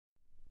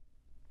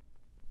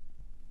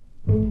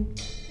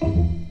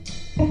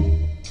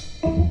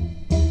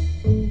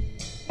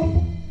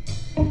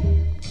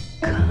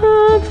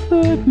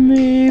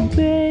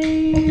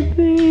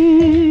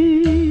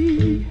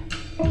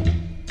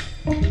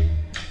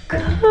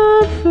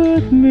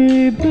Comfort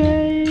me,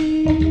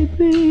 baby.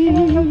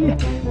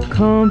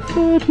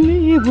 Comfort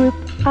me with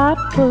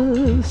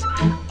apples,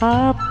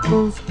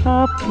 apples,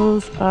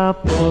 apples,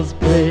 apples,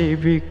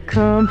 baby.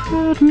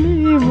 Comfort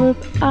me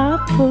with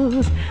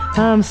apples.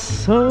 I'm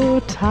so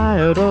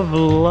tired of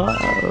love.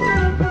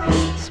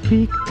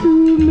 Speak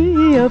to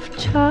me of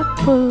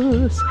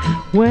chapels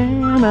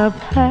when I've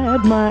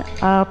had my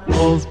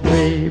apples,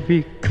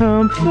 baby.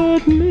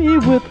 Comfort me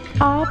with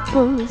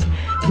apples,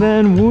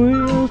 then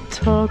we'll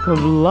talk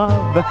of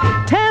love.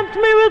 Tempt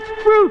me with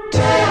fruit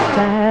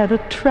that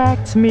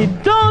attracts me.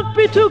 Don't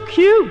be too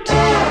cute,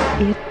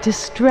 it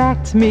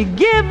distracts me.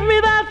 Give me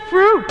that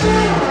fruit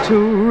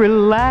to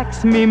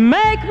relax me.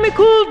 Make me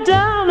cool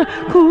down,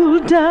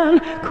 cool down,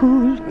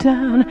 cool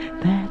down.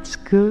 That's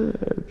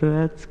good,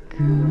 that's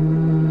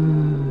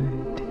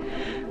good.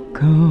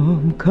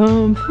 Come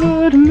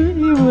comfort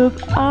me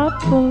with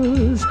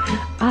apples,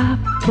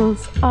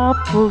 apples,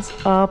 apples,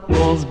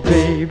 apples,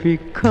 baby.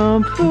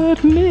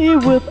 Comfort me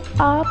with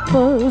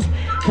apples,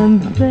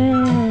 and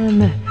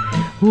then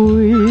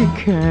we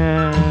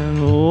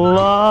can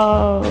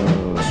love.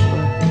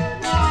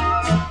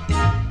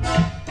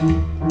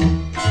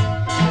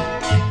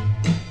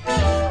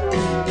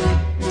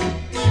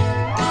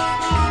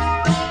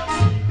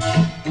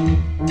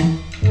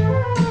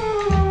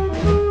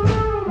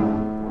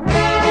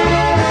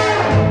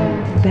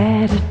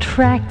 That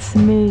attracts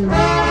me,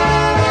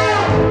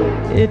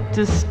 it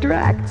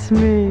distracts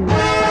me.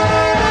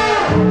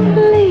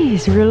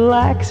 Please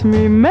relax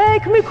me,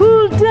 make me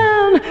cool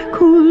down,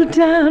 cool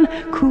down,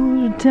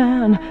 cool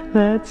down.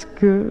 That's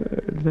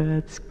good,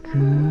 that's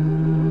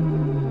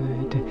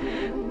good.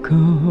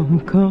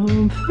 Come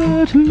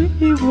comfort me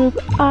with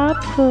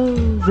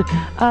apples,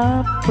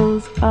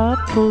 apples,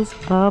 apples,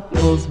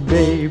 apples,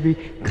 baby.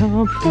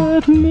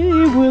 Comfort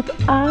me with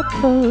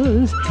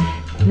apples,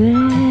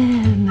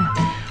 then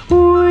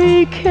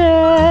we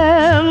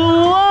can